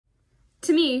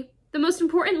To me, the most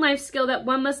important life skill that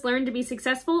one must learn to be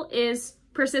successful is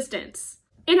persistence.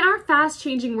 In our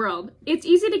fast-changing world, it's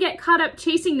easy to get caught up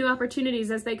chasing new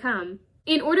opportunities as they come.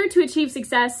 In order to achieve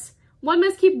success, one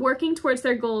must keep working towards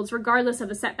their goals regardless of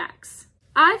the setbacks.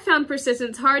 I've found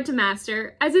persistence hard to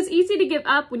master, as it's easy to give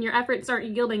up when your efforts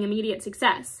aren't yielding immediate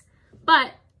success.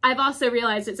 But I've also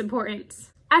realized its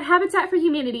importance. At Habitat for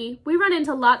Humanity, we run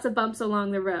into lots of bumps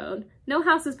along the road. No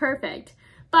house is perfect,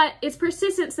 but it's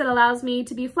persistence that allows me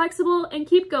to be flexible and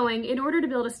keep going in order to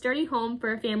build a sturdy home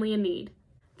for a family in need.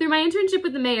 Through my internship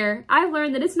with the mayor, I've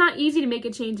learned that it's not easy to make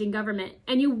a change in government,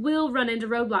 and you will run into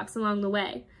roadblocks along the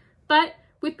way. But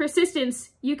with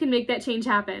persistence, you can make that change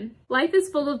happen. Life is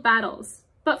full of battles,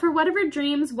 but for whatever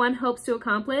dreams one hopes to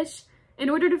accomplish, in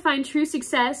order to find true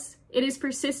success, it is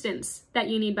persistence that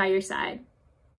you need by your side.